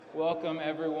Welcome,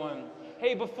 everyone.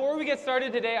 Hey, before we get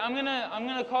started today, I'm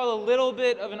gonna call a little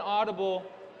bit of an audible.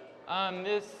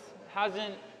 This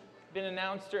hasn't been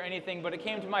announced or anything, but it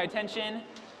came to my attention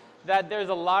that there's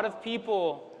a lot of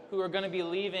people who are going to be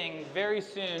leaving very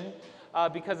soon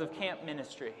because of camp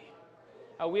ministry.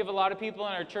 We have a lot of people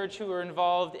in our church who are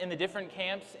involved in the different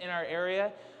camps in our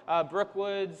area,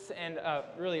 Brookwoods and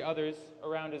really others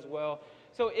around as well.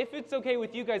 So if it's okay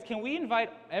with you guys, can we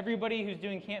invite everybody who's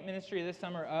doing camp ministry this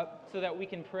summer up so that we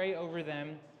can pray over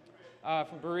them?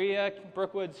 From Berea,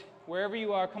 Brookwoods, wherever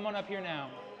you are, come on up here now.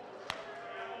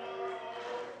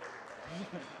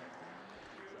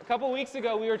 A couple weeks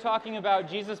ago, we were talking about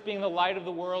Jesus being the light of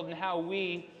the world and how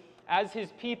we, as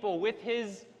his people, with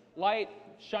his light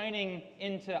shining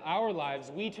into our lives,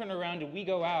 we turn around and we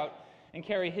go out and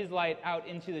carry his light out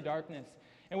into the darkness.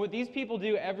 And what these people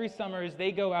do every summer is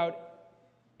they go out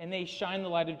and they shine the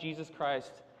light of Jesus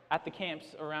Christ at the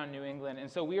camps around New England. And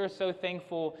so we are so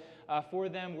thankful for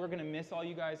them. We're going to miss all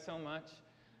you guys so much.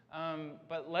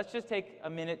 But let's just take a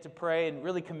minute to pray and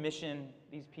really commission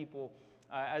these people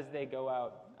as they go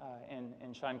out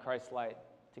and shine Christ's light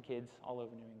to kids all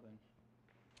over New England.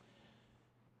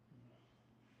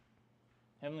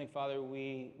 Heavenly Father,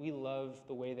 we love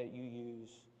the way that you use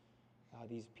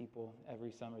these people every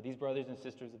summer, these brothers and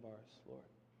sisters of ours, Lord.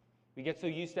 We get so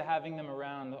used to having them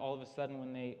around, all of a sudden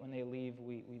when they leave,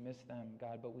 we miss them,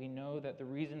 God. But we know that the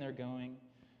reason they're going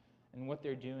and what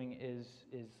they're doing is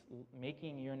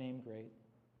making your name great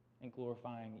and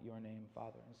glorifying your name,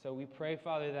 Father. And so we pray,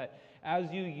 Father, that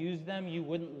as you use them, you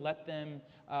wouldn't let them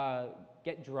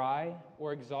get dry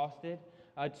or exhausted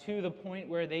to the point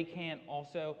where they can't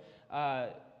also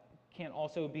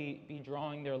be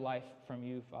drawing their life from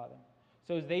you, Father.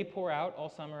 So as they pour out all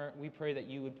summer, we pray that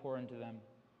you would pour into them.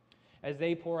 As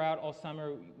they pour out all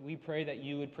summer, we pray that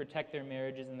you would protect their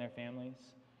marriages and their families.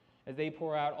 As they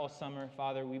pour out all summer,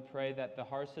 Father, we pray that the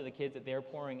hearts of the kids that they're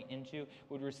pouring into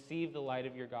would receive the light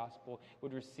of your gospel,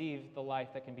 would receive the life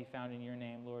that can be found in your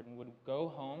name, Lord, and would go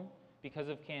home because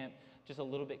of camp just a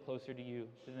little bit closer to you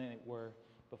than they were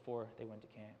before they went to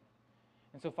camp.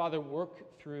 And so, Father,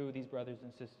 work through these brothers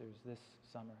and sisters this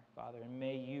summer, Father, and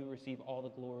may you receive all the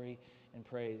glory and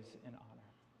praise and honor.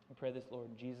 We pray this,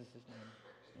 Lord, in Jesus' name.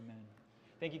 Amen.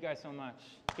 Thank you guys so much.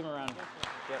 Give them a round.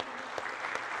 Yep.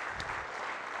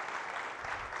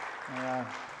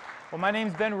 Well, my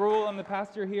name's Ben Rule. I'm the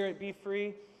pastor here at Be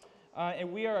Free.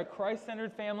 And we are a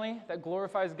Christ-centered family that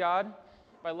glorifies God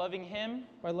by loving him,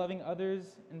 by loving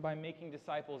others, and by making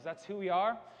disciples. That's who we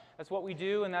are. That's what we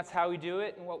do, and that's how we do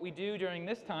it. And what we do during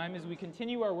this time is we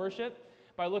continue our worship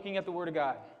by looking at the Word of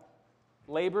God,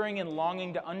 laboring and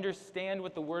longing to understand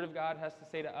what the Word of God has to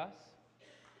say to us,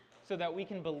 so that we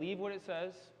can believe what it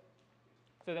says,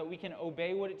 so that we can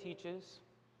obey what it teaches,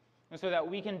 and so that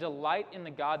we can delight in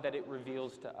the God that it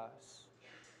reveals to us.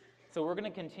 So we're going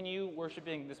to continue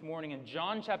worshiping this morning in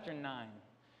John chapter 9.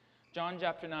 John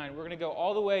chapter 9. We're going to go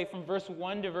all the way from verse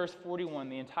 1 to verse 41,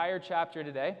 the entire chapter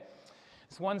today.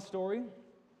 It's one story,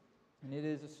 and it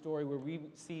is a story where we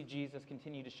see Jesus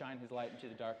continue to shine his light into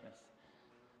the darkness.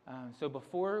 So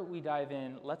before we dive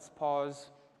in, let's pause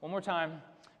one more time,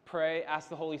 pray, ask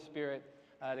the Holy Spirit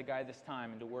to guide this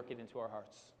time and to work it into our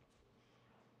hearts.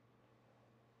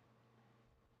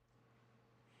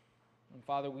 And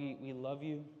Father, we love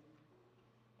you.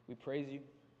 We praise you.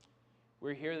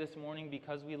 We're here this morning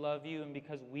because we love you and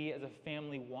because we as a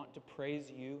family want to praise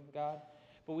you, God.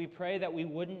 But we pray that we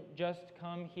wouldn't just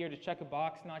come here to check a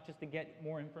box, not just to get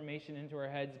more information into our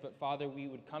heads, but Father, we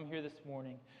would come here this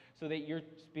morning so that your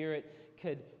Spirit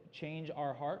could change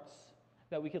our hearts,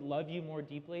 that we could love you more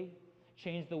deeply,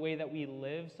 change the way that we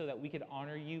live so that we could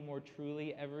honor you more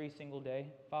truly every single day,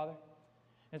 Father.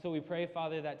 And so we pray,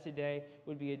 Father, that today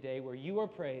would be a day where you are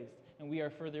praised and we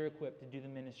are further equipped to do the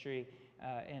ministry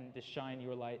and to shine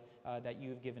your light that you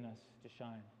have given us to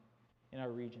shine in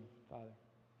our region, Father.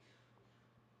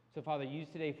 So, Father, use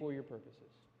today for your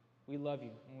purposes. We love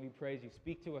you and we praise you.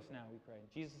 Speak to us now, we pray. In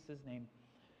Jesus' name,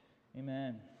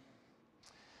 amen.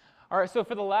 All right, so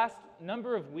for the last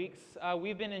number of weeks,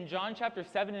 we've been in John chapter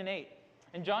 7 and 8.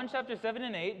 In John chapter 7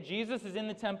 and 8, Jesus is in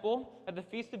the temple at the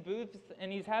Feast of Booths,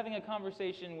 and he's having a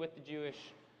conversation with the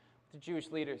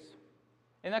Jewish leaders.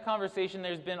 In that conversation,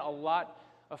 there's been a lot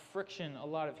of friction, a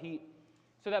lot of heat,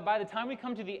 so that by the time we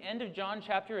come to the end of John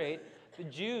chapter 8, the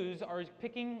Jews are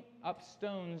picking up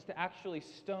stones to actually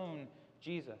stone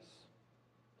Jesus.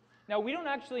 Now, we don't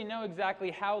actually know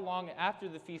exactly how long after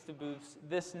the Feast of Booths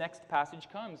this next passage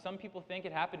comes. Some people think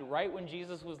it happened right when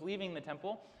Jesus was leaving the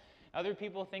temple. Other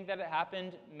people think that it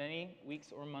happened many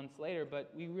weeks or months later,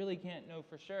 but we really can't know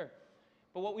for sure.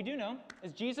 But what we do know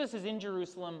is Jesus is in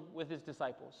Jerusalem with his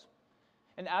disciples.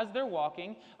 And as they're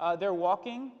walking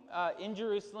in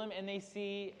Jerusalem, and they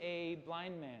see a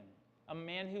blind man, a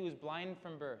man who was blind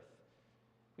from birth.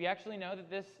 We actually know that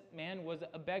this man was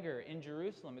a beggar in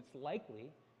Jerusalem. It's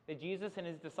likely that Jesus and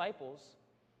his disciples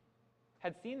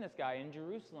had seen this guy in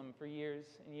Jerusalem for years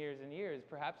and years and years.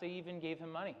 Perhaps they even gave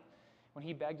him money when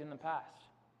he begged in the past.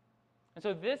 And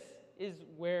so this is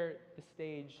where the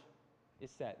stage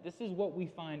is set. This is what we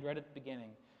find right at the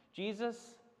beginning.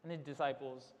 Jesus and his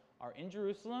disciples are in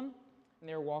Jerusalem, and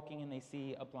they're walking and they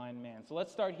see a blind man. So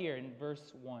let's start here in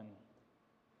verse 1.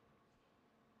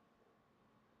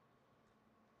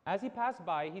 As he passed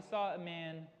by, he saw a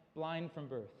man blind from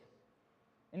birth.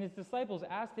 And his disciples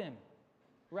asked him,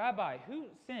 "Rabbi, who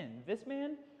sinned, this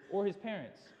man or his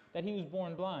parents, that he was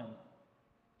born blind?"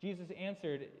 Jesus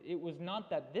answered, "It was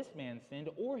not that this man sinned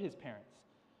or his parents,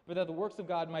 but that the works of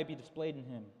God might be displayed in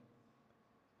him.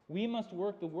 We must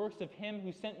work the works of him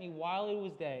who sent me while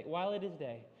it is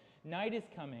day. Night is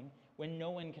coming when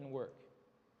no one can work.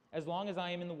 As long as I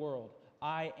am in the world,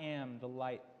 I am the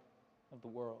light of the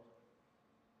world."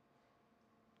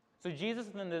 So Jesus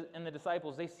and the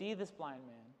disciples, they see this blind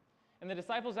man. And the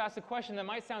disciples ask a question that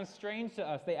might sound strange to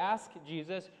us. They ask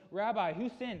Jesus, "Rabbi, who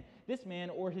sinned, this man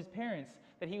or his parents,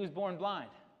 that he was born blind?"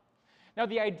 Now,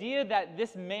 the idea that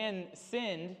this man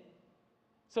sinned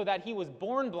so that he was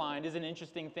born blind is an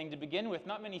interesting thing to begin with.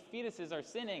 Not many fetuses are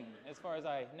sinning, as far as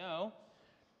I know.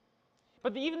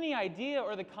 But even the idea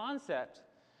or the concept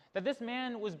that this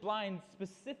man was blind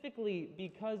specifically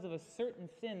because of a certain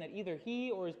sin that either he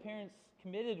or his parents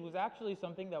committed was actually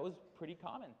something that was pretty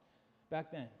common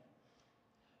back then.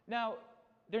 Now,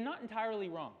 they're not entirely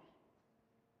wrong.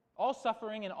 All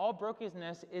suffering and all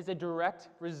brokenness is a direct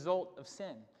result of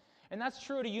sin. And that's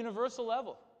true at a universal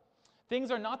level. Things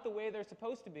are not the way they're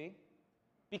supposed to be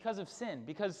because of sin,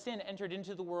 because sin entered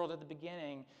into the world at the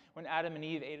beginning when Adam and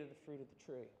Eve ate of the fruit of the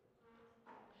tree.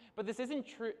 But this isn't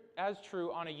as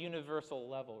true on a universal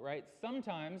level, right?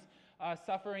 Sometimes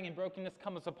suffering and brokenness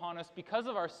comes upon us because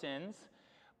of our sins,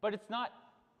 but it's not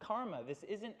karma. This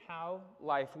isn't how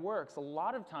life works. A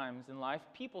lot of times in life,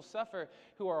 people suffer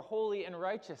who are holy and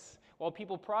righteous, while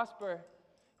people prosper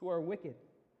who are wicked.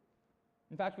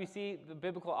 In fact, we see the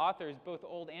biblical authors, both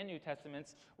Old and New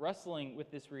Testaments, wrestling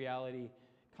with this reality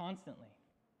constantly.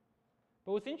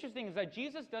 But what's interesting is that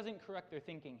Jesus doesn't correct their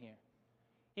thinking here.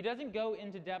 He doesn't go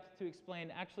into depth to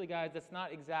explain, actually, guys, that's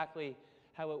not exactly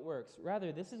how it works.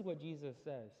 Rather, this is what Jesus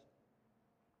says.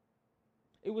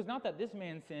 It was not that this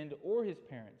man sinned or his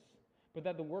parents, but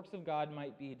that the works of God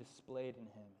might be displayed in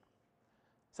him.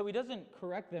 So he doesn't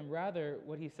correct them. Rather,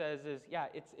 what he says is,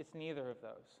 it's neither of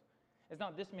those. It's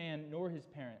not this man nor his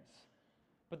parents.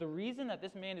 But the reason that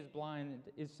this man is blind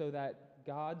is so that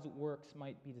God's works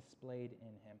might be displayed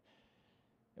in him.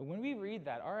 And when we read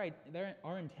that,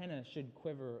 our antenna should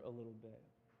quiver a little bit.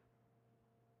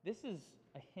 This is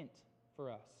a hint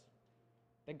for us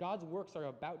that God's works are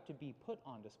about to be put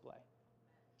on display.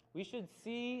 We should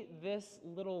see this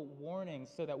little warning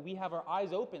so that we have our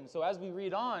eyes open. So as we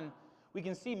read on, we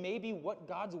can see maybe what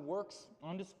God's works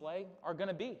on display are going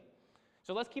to be.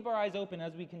 So let's keep our eyes open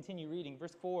as we continue reading.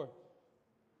 Verse 4.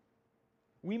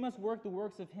 "We must work the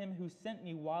works of him who sent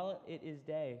me while it is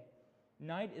day.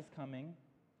 Night is coming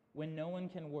when no one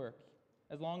can work.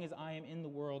 As long as I am in the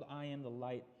world, I am the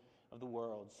light of the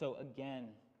world." So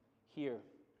again, here,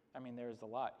 there's a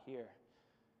lot here.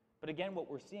 But again, what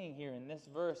we're seeing here in this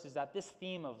verse is that this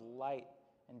theme of light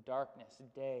and darkness,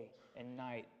 day and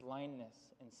night,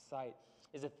 blindness and sight,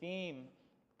 is a theme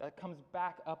that comes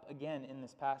back up again in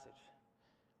this passage.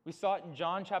 We saw it in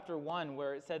John chapter 1,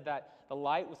 where it said that the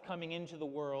light was coming into the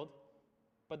world,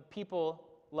 but people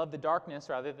loved the darkness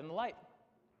rather than the light.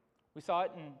 We saw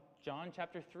it in John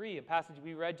chapter 3, a passage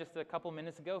we read just a couple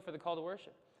minutes ago for the call to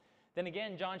worship. Then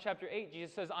again, John chapter 8,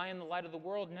 Jesus says, "I am the light of the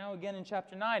world." Now again in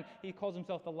chapter 9, he calls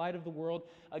himself the light of the world.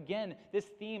 Again, this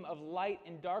theme of light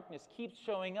and darkness keeps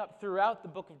showing up throughout the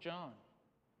book of John.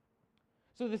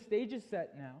 So the stage is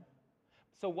set now.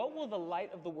 So what will the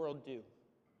light of the world do?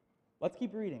 Let's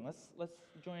keep reading. Let's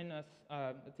join us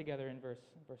together in verse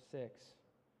 6.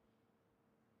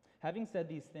 "Having said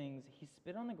these things, he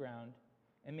spit on the ground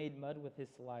and made mud with his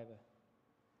saliva.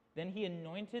 Then he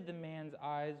anointed the man's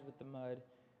eyes with the mud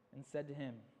and said to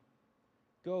him,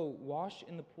 'Go, wash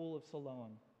in the pool of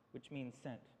Siloam,' which means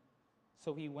sent.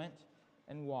 So he went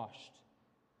and washed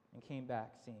and came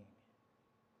back seeing."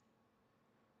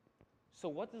 So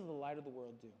what does the light of the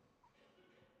world do?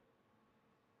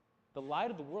 The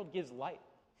light of the world gives light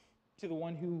to the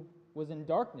one who was in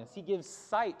darkness. He gives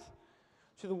sight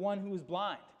to the one who was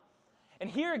blind. And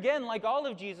here again, like all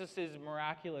of Jesus'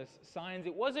 miraculous signs,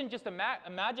 it wasn't just a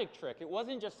magic trick. It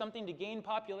wasn't just something to gain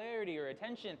popularity or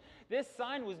attention. This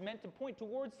sign was meant to point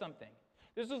towards something.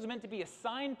 This was meant to be a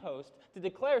signpost to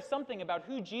declare something about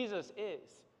who Jesus is.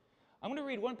 I'm going to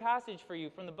read one passage for you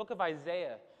from the book of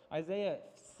Isaiah, Isaiah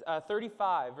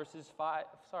 35, verses 4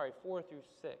 through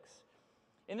 6.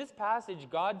 In this passage,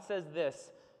 God says this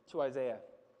to Isaiah.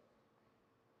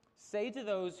 Say to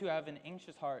those who have an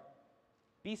anxious heart,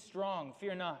 be strong,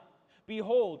 fear not.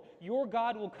 Behold, your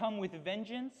God will come with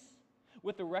vengeance,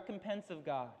 with the recompense of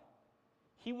God.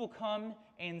 He will come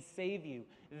and save you.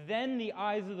 Then the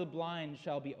eyes of the blind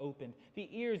shall be opened, the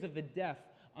ears of the deaf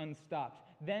unstopped.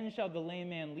 Then shall the lame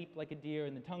man leap like a deer,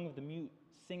 and the tongue of the mute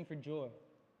sing for joy.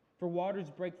 For waters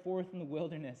break forth in the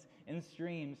wilderness, and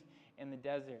streams in the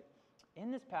desert. In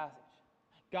this passage,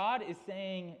 God is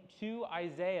saying to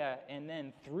Isaiah, and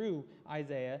then through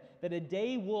Isaiah, that a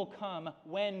day will come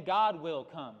when God will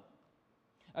come.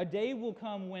 A day will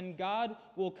come when God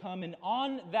will come, and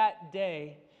on that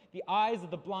day, the eyes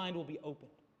of the blind will be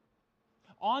opened.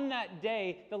 On that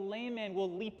day, the lame man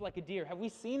will leap like a deer. Have we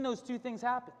seen those two things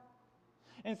happen?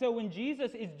 And so when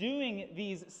Jesus is doing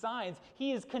these signs,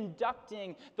 he is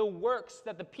conducting the works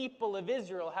that the people of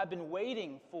Israel have been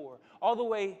waiting for, all the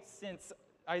way since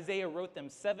Isaiah wrote them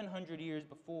 700 years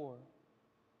before.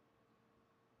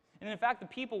 And in fact, the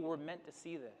people were meant to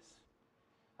see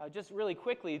this. Just really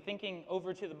quickly, thinking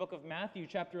over to the book of Matthew,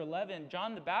 chapter 11,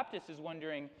 John the Baptist is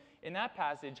wondering in that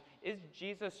passage, is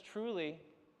Jesus truly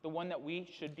the one that we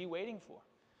should be waiting for?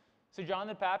 So John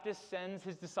the Baptist sends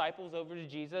his disciples over to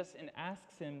Jesus and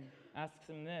asks him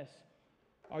this,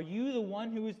 are you the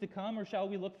one who is to come, or shall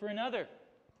we look for another?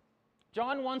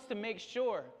 John wants to make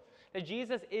sure that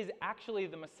Jesus is actually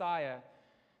the Messiah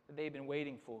that they've been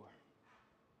waiting for.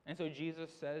 And so Jesus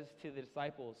says to the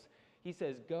disciples, he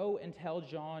says, go and tell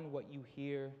John what you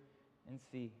hear and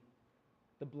see.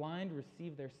 The blind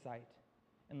receive their sight,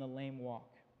 and the lame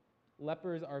walk.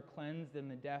 Lepers are cleansed, and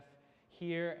the deaf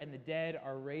hear, and the dead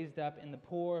are raised up, and the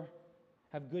poor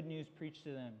have good news preached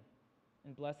to them.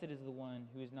 And blessed is the one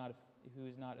who is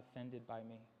not offended by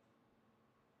me.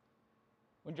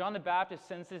 When John the Baptist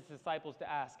sends his disciples to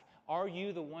ask, are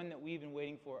you the one that we've been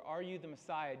waiting for? Are you the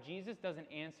Messiah? Jesus doesn't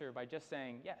answer by just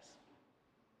saying yes.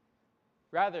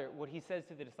 Rather, what he says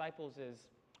to the disciples is,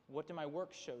 what do my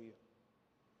works show you?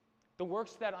 The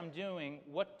works that I'm doing,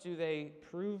 what do they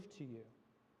prove to you?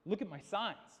 Look at my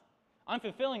signs. I'm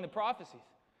fulfilling the prophecies.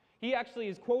 He actually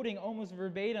is quoting almost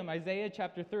verbatim Isaiah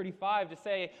chapter 35 to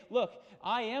say, look,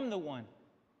 I am the one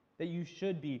that you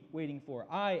should be waiting for.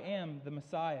 I am the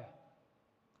Messiah.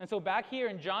 And so back here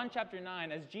in John chapter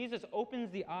 9, as Jesus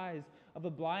opens the eyes of a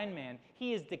blind man,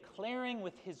 he is declaring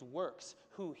with his works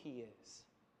who he is.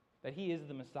 That he is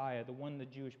the Messiah, the one the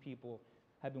Jewish people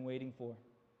have been waiting for.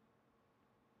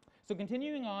 So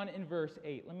continuing on in verse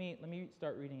 8, let me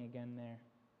start reading again there.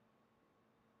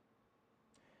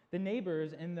 The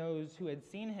neighbors and those who had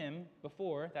seen him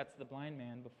before, that's the blind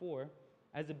man before,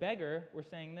 as a beggar, were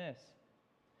saying this,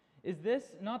 is this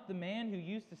not the man who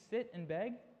used to sit and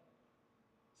beg?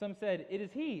 Some said, it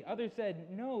is he. Others said,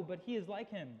 no, but he is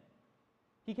like him.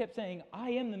 He kept saying, I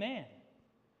am the man.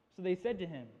 So they said to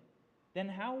him, then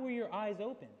how were your eyes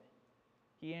opened?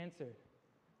 He answered,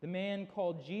 the man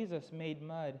called Jesus made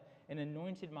mud and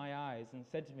anointed my eyes and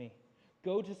said to me,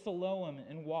 go to Siloam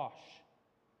and wash.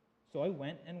 So I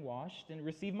went and washed and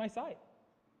received my sight.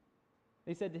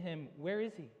 They said to him, where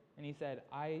is he? And he said,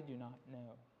 I do not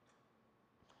know.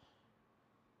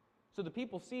 So the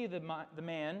people see the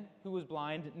man who was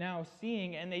blind now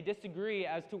seeing, and they disagree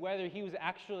as to whether he was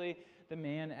actually the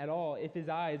man at all, if his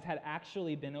eyes had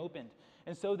actually been opened.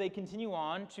 And so they continue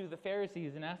on to the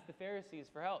Pharisees and ask the Pharisees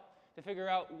for help to figure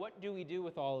out, what do we do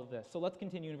with all of this? So let's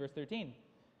continue in verse 13.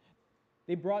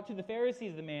 They brought to the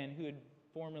Pharisees the man who had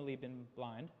formerly been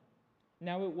blind.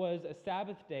 Now it was a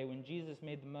Sabbath day when Jesus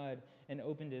made the mud and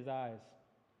opened his eyes.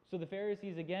 So the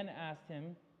Pharisees again asked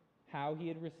him how he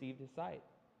had received his sight.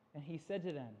 And he said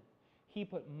to them, he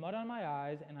put mud on my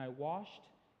eyes, and I washed,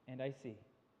 and I see.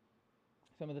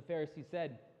 Some of the Pharisees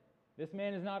said, this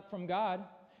man is not from God,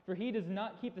 for he does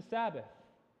not keep the Sabbath.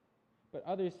 But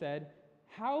others said,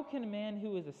 how can a man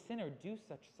who is a sinner do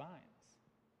such signs?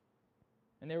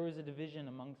 And there was a division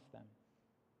amongst them.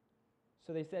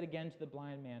 So they said again to the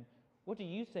blind man, what do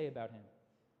you say about him,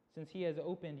 since he has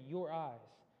opened your eyes?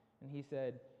 And he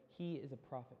said, he is a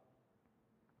prophet.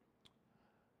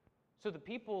 So the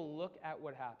people look at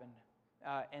what happened,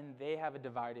 and they have a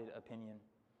divided opinion.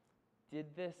 Did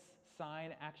this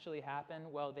sign actually happen?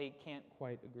 Well, they can't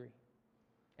quite agree.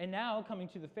 And now, coming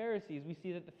to the Pharisees, we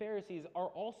see that the Pharisees are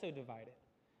also divided.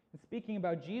 And speaking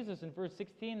about Jesus in verse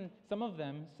 16, some of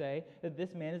them say that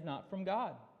this man is not from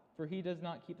God, for he does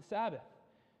not keep the Sabbath.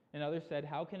 And others said,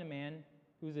 how can a man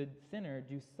who is a sinner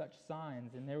do such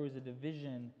signs? And there was a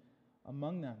division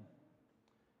among them.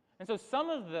 And so some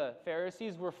of the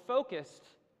Pharisees were focused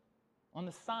on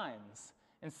the signs,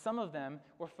 and some of them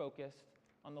were focused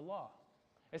on the law.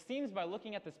 It seems by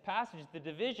looking at this passage, the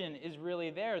division is really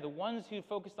there. The ones who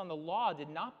focused on the law did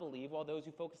not believe, while those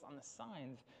who focused on the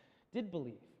signs did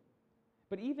believe.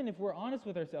 But even if we're honest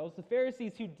with ourselves, the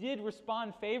Pharisees who did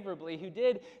respond favorably, who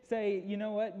did say, you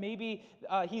know what, maybe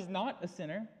he's not a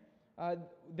sinner,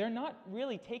 they're not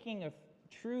really taking a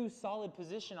true, solid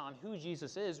position on who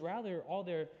Jesus is. Rather, all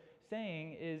they're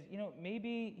saying is,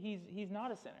 maybe he's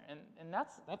not a sinner. And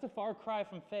that's a far cry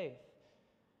from faith.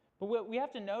 But what we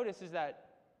have to notice is that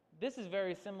this is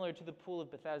very similar to the pool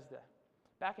of Bethesda.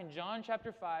 Back in John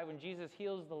chapter 5, when Jesus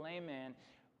heals the lame man,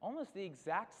 almost the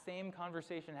exact same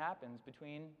conversation happens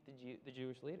between the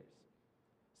Jewish leaders.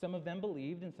 Some of them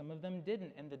believed and some of them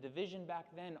didn't. And the division back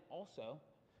then also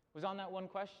was on that one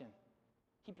question.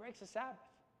 He breaks the Sabbath.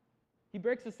 He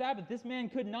breaks the Sabbath. This man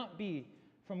could not be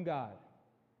from God.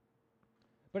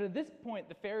 But at this point,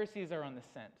 the Pharisees are on the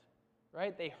scent,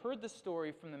 right? They heard the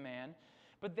story from the man,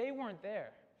 but they weren't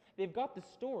there. They've got the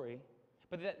story,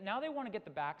 but now they want to get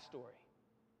the backstory.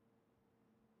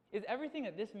 Is everything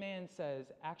that this man says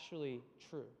actually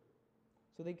true?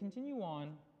 So they continue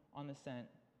on the scent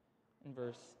in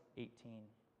verse 18.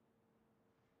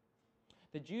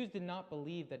 The Jews did not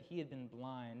believe that he had been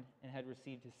blind and had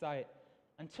received his sight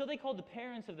until they called the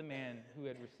parents of the man who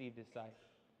had received his sight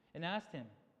and asked him,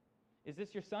 is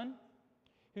this your son,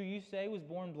 who you say was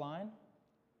born blind?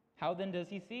 How then does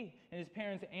he see? And his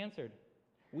parents answered,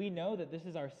 we know that this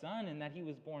is our son and that he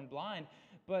was born blind,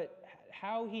 but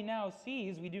how he now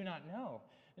sees we do not know,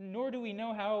 nor do we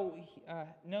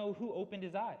know who opened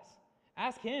his eyes.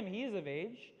 Ask him, he is of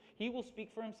age, he will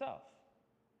speak for himself.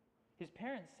 His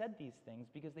parents said these things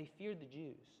because they feared the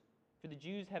Jews, for the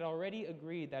Jews had already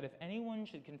agreed that if anyone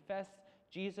should confess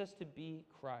Jesus to be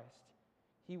Christ,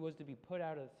 he was to be put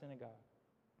out of the synagogue.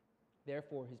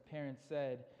 Therefore his parents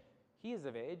said, he is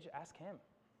of age, ask him.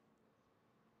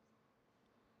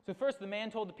 So first the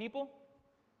man told the people,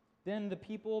 then the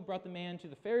people brought the man to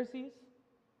the Pharisees,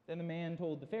 then the man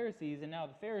told the Pharisees, and now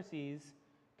the Pharisees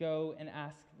go and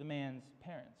ask the man's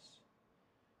parents.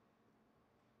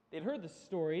 They'd heard the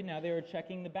story, now they were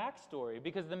checking the backstory,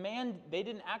 because the man, they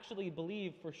didn't actually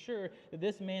believe for sure that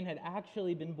this man had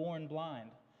actually been born blind.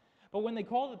 But when they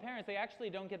call the parents, they actually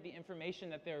don't get the information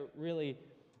that they're really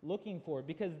looking for,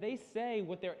 because they say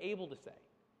what they're able to say.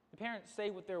 The parents say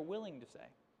what they're willing to say.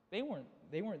 They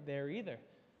weren't there either.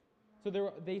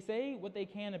 So they say what they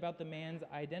can about the man's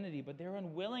identity, but they're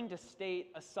unwilling to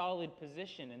state a solid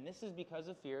position, and this is because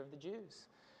of fear of the Jews.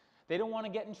 They don't want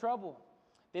to get in trouble.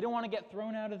 They don't want to get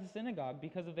thrown out of the synagogue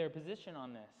because of their position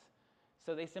on this.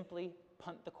 So they simply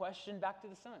punt the question back to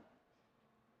the son.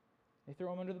 They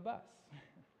throw him under the bus.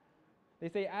 They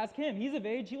say, ask him. He's of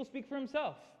age. He will speak for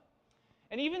himself.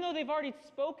 And even though they've already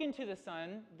spoken to the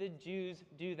son, the Jews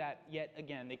do that yet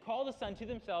again. They call the son to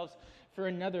themselves for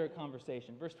another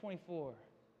conversation. Verse 24.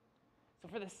 So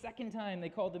for the second time, they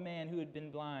called the man who had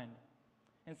been blind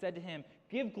and said to him,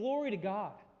 give glory to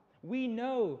God. We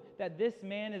know that this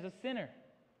man is a sinner.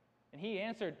 And he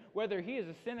answered, whether he is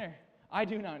a sinner, I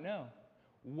do not know.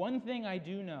 One thing I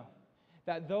do know,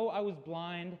 that though I was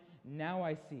blind, now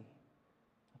I see.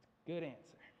 That's a good answer.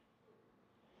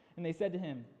 And they said to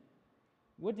him,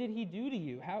 what did he do to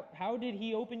you? How did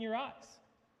he open your eyes?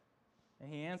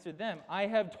 And he answered them, I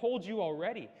have told you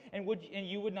already, and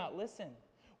you would not listen.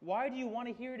 Why do you want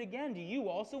to hear it again? Do you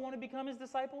also want to become his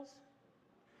disciples?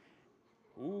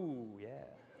 Ooh,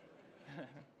 yeah.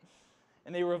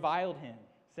 And they reviled him,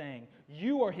 saying,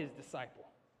 you are his disciple,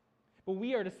 but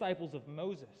we are disciples of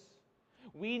Moses.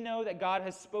 We know that God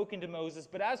has spoken to Moses,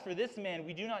 but as for this man,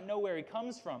 we do not know where he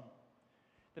comes from.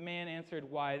 The man answered,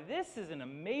 why, this is an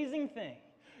amazing thing.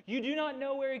 You do not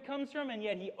know where he comes from, and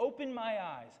yet he opened my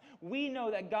eyes. We know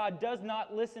that God does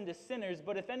not listen to sinners,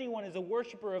 but if anyone is a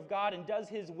worshiper of God and does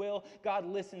his will, God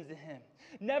listens to him.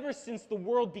 Never since the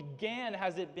world began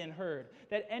has it been heard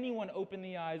that anyone opened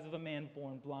the eyes of a man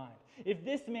born blind. If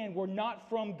this man were not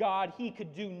from God, he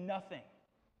could do nothing.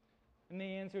 And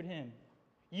they answered him,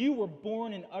 you were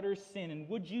born in utter sin, and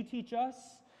would you teach us?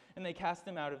 And they cast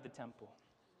him out of the temple.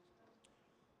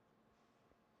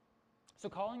 So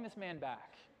calling this man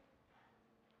back,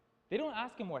 they don't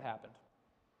ask him what happened.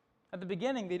 At the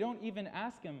beginning, they don't even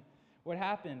ask him what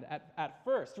happened at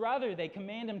first. Rather, they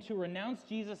command him to renounce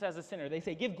Jesus as a sinner. They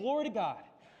say, give glory to God.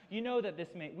 We know that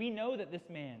this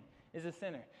man is a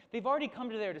sinner. They've already come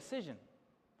to their decision.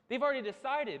 They've already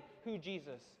decided who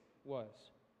Jesus was.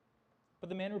 But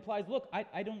the man replies, look,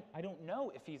 I don't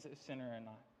know if he's a sinner or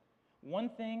not. One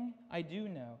thing I do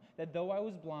know, that though I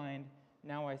was blind,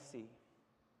 now I see.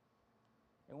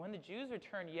 And when the Jews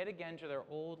return yet again to their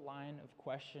old line of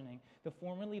questioning, the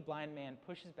formerly blind man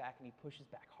pushes back, and he pushes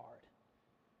back hard.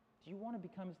 Do you want to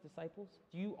become his disciples?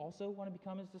 Do you also want to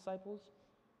become his disciples?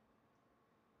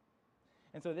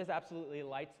 And so this absolutely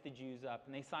lights the Jews up,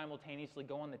 and they simultaneously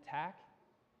go on the attack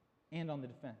and on the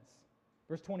defense.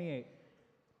 Verse 28,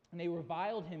 and they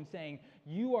reviled him, saying,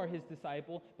 you are his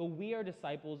disciple, but we are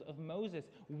disciples of Moses.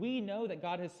 We know that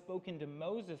God has spoken to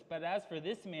Moses, but as for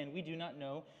this man, we do not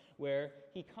know where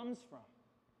he comes from.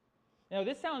 Now,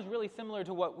 this sounds really similar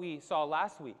to what we saw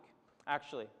last week,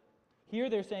 actually. Here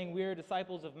they're saying we are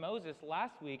disciples of Moses.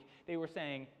 Last week, they were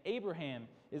saying Abraham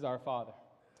is our father.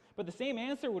 But the same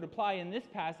answer would apply in this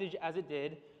passage as it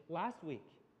did last week.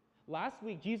 Last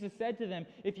week, Jesus said to them,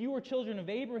 if you were children of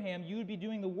Abraham, you would be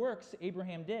doing the works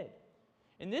Abraham did.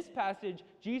 In this passage,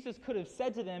 Jesus could have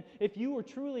said to them, if you were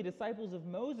truly disciples of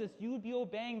Moses, you would be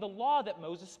obeying the law that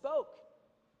Moses spoke.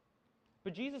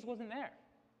 But Jesus wasn't there.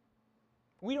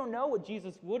 We don't know what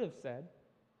Jesus would have said,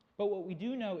 but what we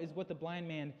do know is what the blind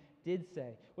man did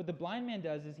say. What the blind man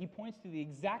does is he points to the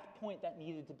exact point that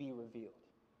needed to be revealed.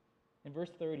 In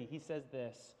verse 30, he says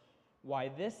this,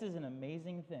 why, this is an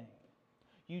amazing thing.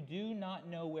 You do not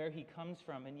know where he comes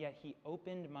from, and yet he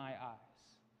opened my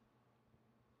eyes.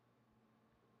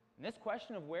 And this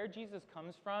question of where Jesus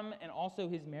comes from and also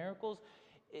his miracles,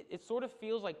 it sort of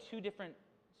feels like two different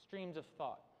streams of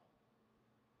thought.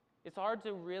 It's hard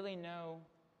to really know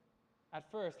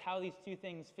at first how these two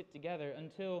things fit together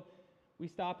until we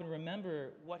stop and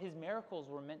remember what his miracles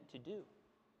were meant to do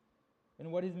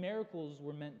and what his miracles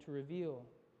were meant to reveal.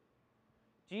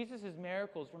 Jesus'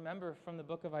 miracles, remember from the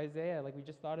book of Isaiah, like we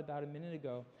just thought about a minute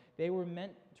ago, they were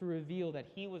meant to reveal that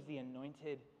he was the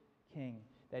anointed king,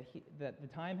 that the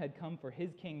time had come for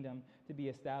his kingdom to be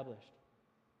established.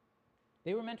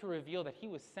 They were meant to reveal that he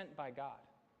was sent by God.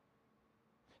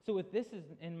 So with this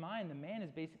in mind, the man is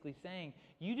basically saying,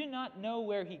 you do not know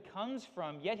where he comes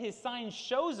from, yet his sign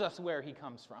shows us where he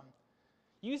comes from.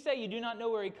 You say you do not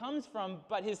know where he comes from,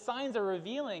 but his signs are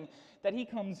revealing that he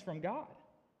comes from God.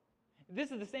 This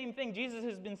is the same thing Jesus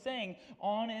has been saying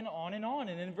on and on and on.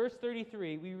 And in verse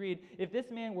 33, we read, if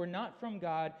this man were not from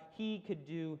God, he could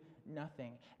do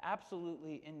nothing.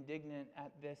 Absolutely indignant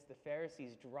at this, the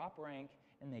Pharisees drop rank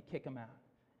and they kick him out.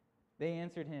 They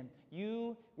answered him,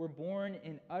 you were born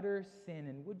in utter sin,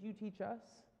 and would you teach us?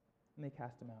 And they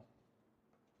cast him out.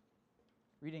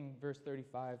 Reading verse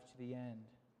 35 to the end.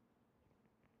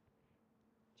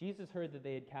 Jesus heard that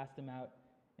they had cast him out,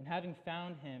 and having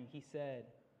found him, he said,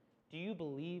 do you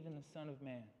believe in the Son of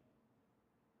Man?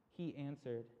 He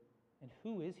answered, and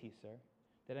who is he, sir,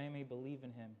 that I may believe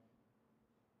in him?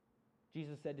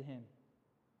 Jesus said to him,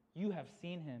 you have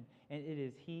seen him, and it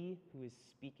is he who is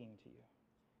speaking to you.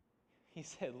 He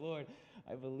said, Lord,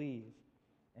 I believe,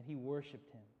 and he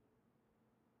worshiped him.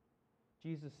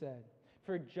 Jesus said,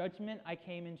 for judgment I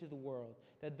came into the world,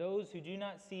 that those who do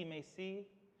not see may see,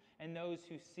 and those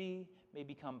who see may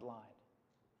become blind.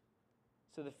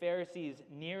 So the Pharisees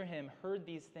near him heard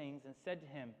these things and said to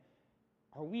him,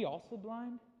 are we also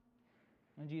blind?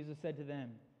 And Jesus said to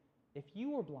them, if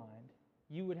you were blind,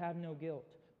 you would have no guilt.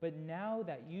 But now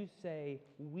that you say,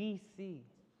 we see,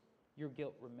 your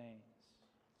guilt remains.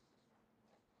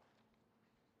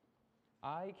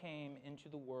 I came into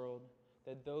the world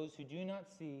that those who do not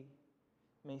see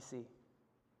may see,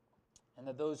 and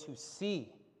that those who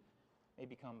see may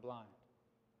become blind.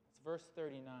 It's verse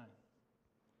 39.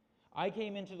 I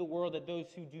came into the world that those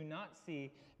who do not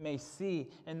see may see,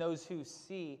 and those who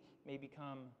see may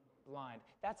become blind.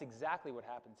 That's exactly what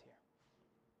happens here.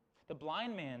 The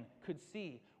blind man could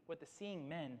see what the seeing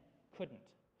men couldn't.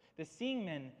 The seeing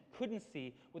men couldn't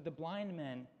see what the blind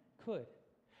men could.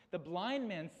 The blind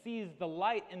man sees the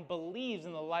light and believes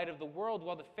in the light of the world,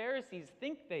 while the Pharisees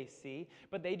think they see,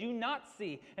 but they do not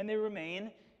see, and they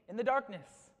remain in the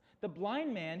darkness. The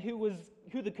blind man,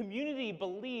 who the community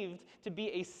believed to be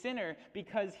a sinner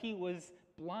because he was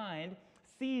blind,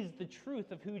 sees the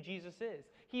truth of who Jesus is.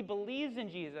 He believes in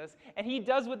Jesus, and he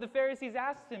does what the Pharisees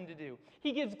asked him to do.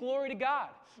 He gives glory to God,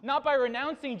 not by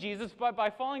renouncing Jesus, but by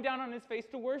falling down on his face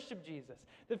to worship Jesus.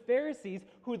 The Pharisees,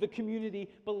 who the community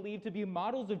believed to be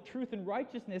models of truth and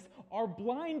righteousness, are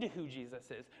blind to who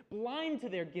Jesus is, blind to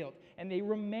their guilt, and they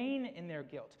remain in their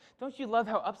guilt. Don't you love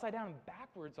how upside down and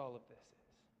backwards all of this is?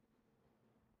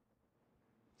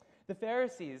 The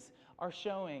Pharisees are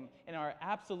showing and are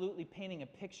absolutely painting a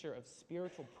picture of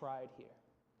spiritual pride here.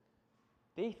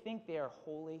 They think they are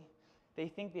holy. They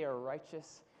think they are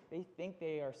righteous. They think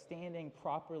they are standing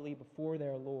properly before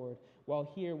their Lord.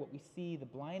 While here, what we see the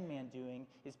blind man doing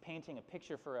is painting a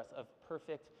picture for us of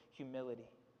perfect humility.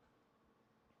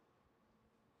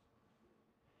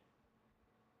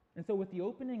 And so with the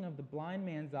opening of the blind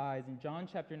man's eyes in John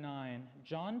chapter 9,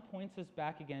 John points us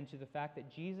back again to the fact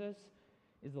that Jesus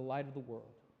is the light of the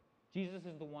world. Jesus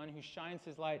is the one who shines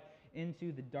his light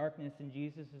into the darkness, and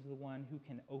Jesus is the one who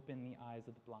can open the eyes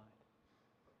of the blind.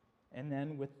 And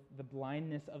then with the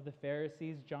blindness of the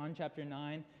Pharisees, John chapter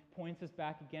 9 points us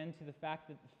back again to the fact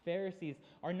that the Pharisees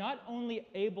are not only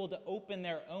able to open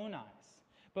their own eyes,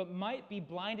 but might be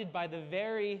blinded by the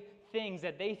very things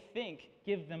that they think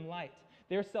give them light.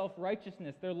 Their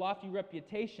self-righteousness, their lofty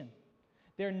reputation,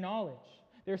 their knowledge,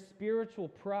 their spiritual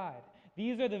pride.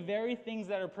 These are the very things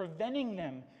that are preventing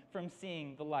them from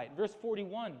seeing the light. Verse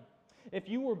 41, if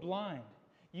you were blind,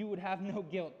 you would have no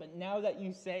guilt, but now that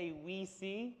you say, we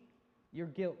see, your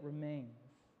guilt remains.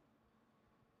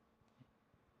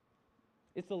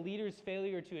 It's the leader's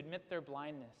failure to admit their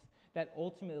blindness that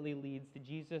ultimately leads to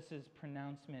Jesus'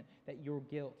 pronouncement that your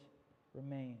guilt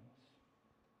remains.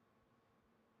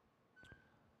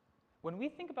 When we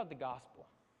think about the gospel,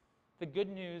 the good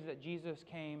news that Jesus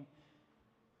came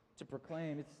to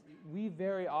proclaim, we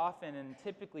very often and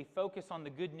typically focus on the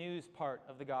good news part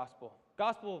of the gospel.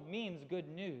 Gospel means good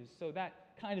news, so that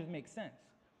kind of makes sense.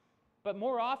 But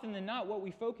more often than not, what we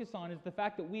focus on is the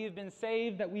fact that we have been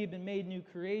saved, that we have been made new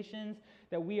creations,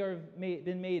 that we are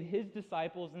been made his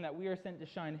disciples, and that we are sent to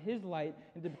shine his light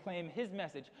and to proclaim his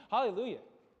message. Hallelujah.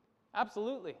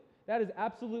 Absolutely. That is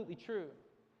absolutely true.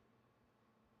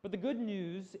 But the good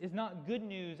news is not good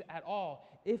news at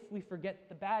all if we forget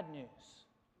the bad news.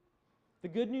 The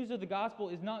good news of the gospel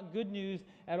is not good news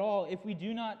at all if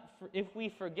we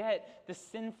forget the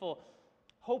sinful,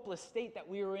 hopeless state that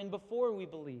we were in before we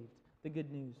believed the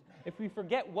good news. If we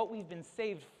forget what we've been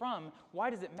saved from, why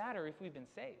does it matter if we've been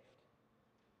saved?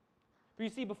 For you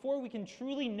see, before we can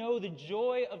truly know the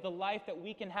joy of the life that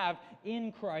we can have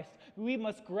in Christ, we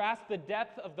must grasp the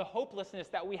depth of the hopelessness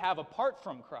that we have apart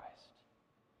from Christ.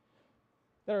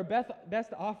 That our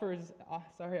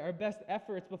best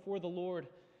efforts before the Lord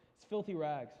is filthy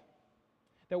rags.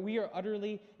 That we are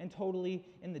utterly and totally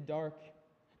in the dark.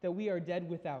 That we are dead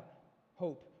without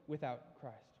hope, without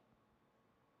Christ.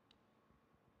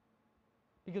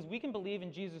 Because we can believe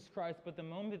in Jesus Christ, but the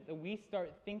moment that we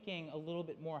start thinking a little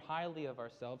bit more highly of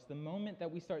ourselves, the moment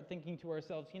that we start thinking to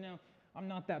ourselves, I'm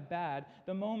not that bad,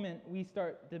 the moment we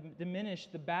start to diminish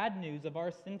the bad news of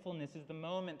our sinfulness is the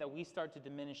moment that we start to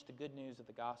diminish the good news of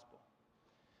the gospel.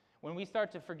 When we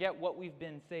start to forget what we've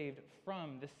been saved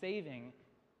from, the saving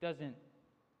doesn't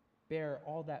bear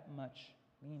all that much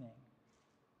meaning.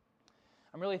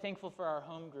 I'm really thankful for our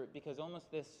home group because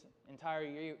almost this entire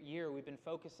year we've been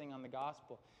focusing on the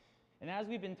gospel. And as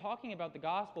we've been talking about the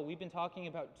gospel, we've been talking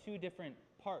about two different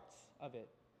parts of it,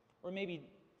 or maybe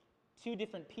two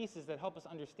different pieces that help us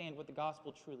understand what the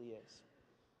gospel truly is.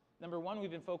 Number one,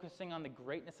 we've been focusing on the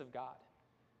greatness of God,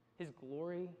 his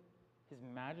glory, his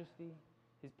majesty,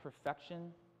 his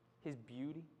perfection, his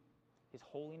beauty, his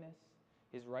holiness,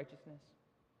 his righteousness.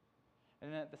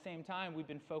 And then at the same time, we've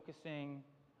been focusing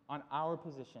on our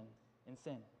position in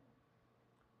sin.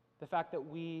 The fact that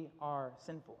we are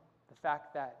sinful. The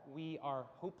fact that we are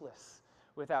hopeless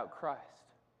without Christ.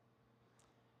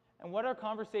 And what our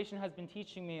conversation has been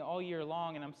teaching me all year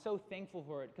long, and I'm so thankful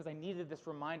for it because I need this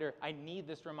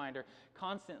reminder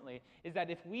constantly, is that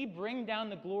if we bring down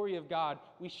the glory of God,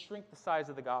 we shrink the size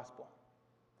of the gospel.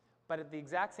 But at the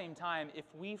exact same time, if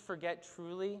we forget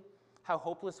truly how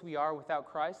hopeless we are without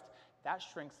Christ, that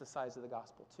shrinks the size of the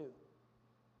gospel too.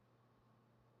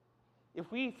 If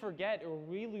we forget or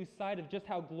we lose sight of just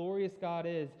how glorious God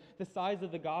is, the size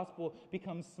of the gospel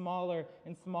becomes smaller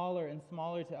and smaller and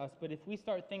smaller to us. But if we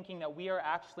start thinking that we are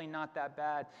actually not that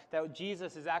bad, that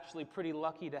Jesus is actually pretty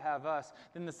lucky to have us,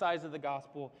 then the size of the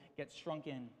gospel gets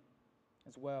shrunken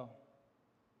as well.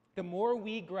 The more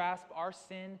we grasp our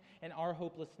sin and our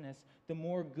hopelessness, the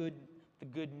more good the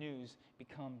good news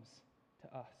becomes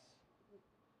to us.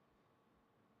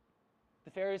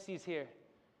 The Pharisees here,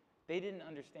 they didn't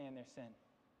understand their sin.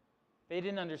 They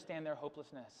didn't understand their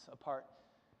hopelessness apart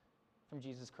from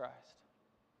Jesus Christ.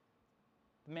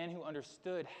 The man who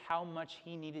understood how much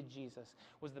he needed Jesus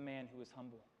was the man who was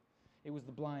humble. It was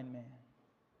the blind man.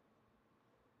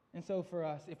 And so for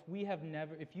us, if you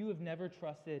have never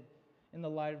trusted in the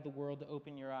light of the world to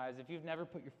open your eyes, if you've never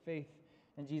put your faith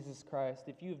in Jesus Christ,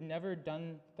 if you've never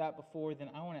done that before, then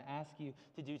I want to ask you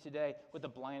to do today what the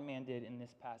blind man did in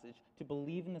this passage, to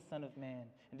believe in the Son of Man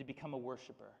and to become a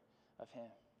worshiper of him.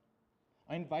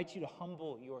 I invite you to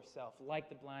humble yourself like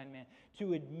the blind man,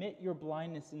 to admit your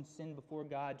blindness and sin before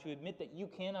God, to admit that you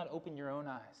cannot open your own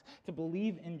eyes, to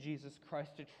believe in Jesus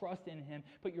Christ, to trust in him,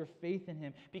 put your faith in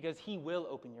him, because he will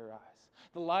open your eyes.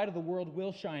 The light of the world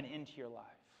will shine into your life.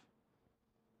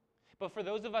 But for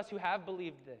those of us who have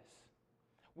believed this,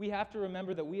 we have to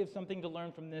remember that we have something to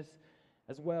learn from this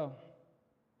as well.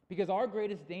 Because our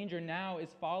greatest danger now as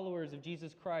followers of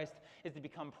Jesus Christ is to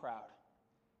become proud.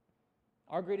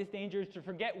 Our greatest danger is to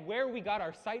forget where we got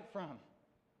our sight from.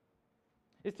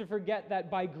 Is to forget that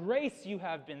by grace you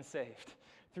have been saved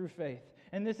through faith.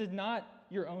 And this is not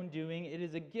your own doing. It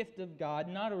is a gift of God,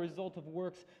 not a result of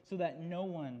works, so that no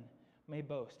one may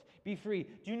boast. Be free.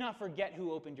 Do not forget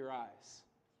who opened your eyes.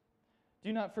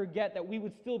 Do not forget that we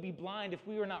would still be blind if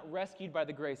we were not rescued by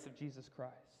the grace of Jesus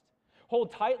Christ.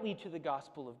 Hold tightly to the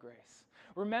gospel of grace.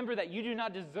 Remember that you do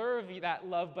not deserve that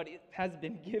love, but it has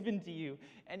been given to you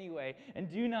anyway. And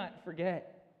do not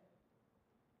forget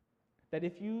that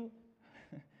if you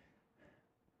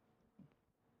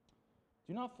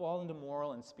do not fall into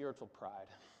moral and spiritual pride.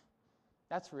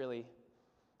 That's really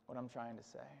what I'm trying to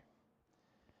say.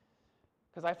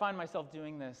 Because I find myself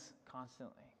doing this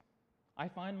constantly. I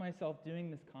find myself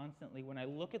doing this constantly when I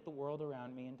look at the world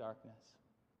around me in darkness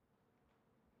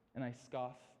and I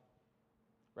scoff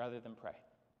rather than pray.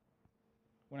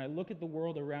 When I look at the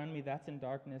world around me that's in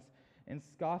darkness and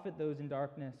scoff at those in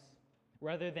darkness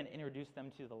rather than introduce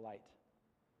them to the light.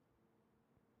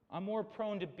 I'm more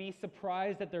prone to be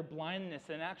surprised at their blindness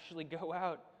and actually go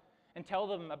out and tell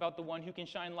them about the one who can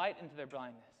shine light into their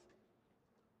blindness.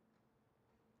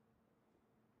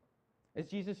 As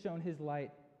Jesus shone his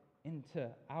light into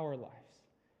our lives,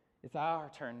 it's our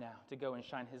turn now to go and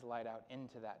shine his light out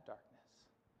into that darkness.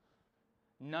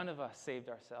 None of us saved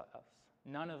ourselves.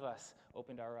 None of us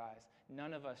opened our eyes.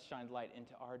 None of us shined light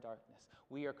into our darkness.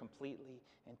 We are completely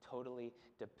and totally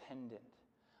dependent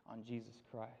on Jesus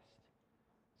Christ.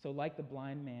 So like the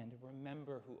blind man,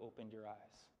 remember who opened your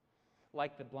eyes.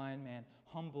 Like the blind man,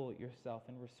 humble yourself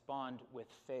and respond with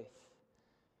faith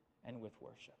and with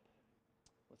worship.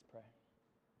 Let's pray.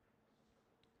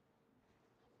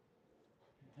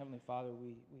 Heavenly Father,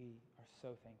 we are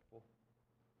so thankful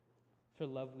for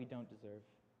love we don't deserve.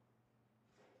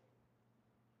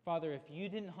 Father, if you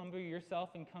didn't humble yourself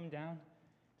and come down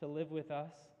to live with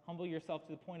us, humble yourself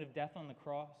to the point of death on the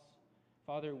cross,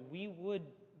 Father, we would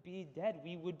be dead.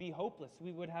 We would be hopeless.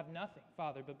 We would have nothing,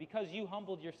 Father. But because you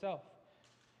humbled yourself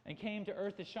and came to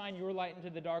earth to shine your light into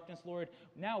the darkness, Lord,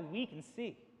 now we can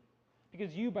see.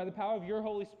 Because you, by the power of your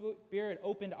Holy Spirit,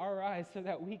 opened our eyes so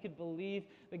that we could believe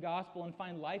the gospel and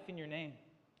find life in your name.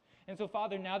 And so,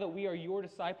 Father, now that we are your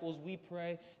disciples, we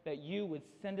pray that you would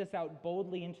send us out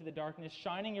boldly into the darkness,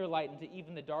 shining your light into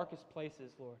even the darkest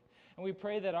places, Lord. And we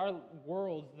pray that our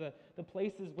worlds, the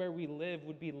places where we live,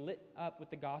 would be lit up with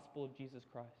the gospel of Jesus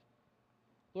Christ.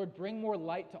 Lord, bring more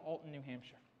light to Alton, New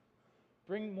Hampshire.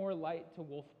 Bring more light to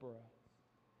Wolfboro.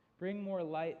 Bring more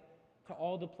light to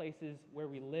all the places where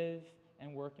we live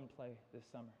and work and play this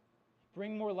summer.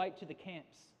 Bring more light to the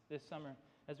camps this summer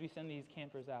as we send these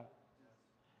campers out.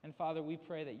 And Father, we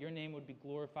pray that your name would be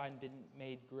glorified and be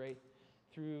made great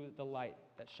through the light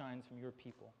that shines from your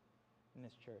people in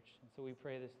this church. And so we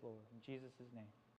pray this, Lord, in Jesus' name.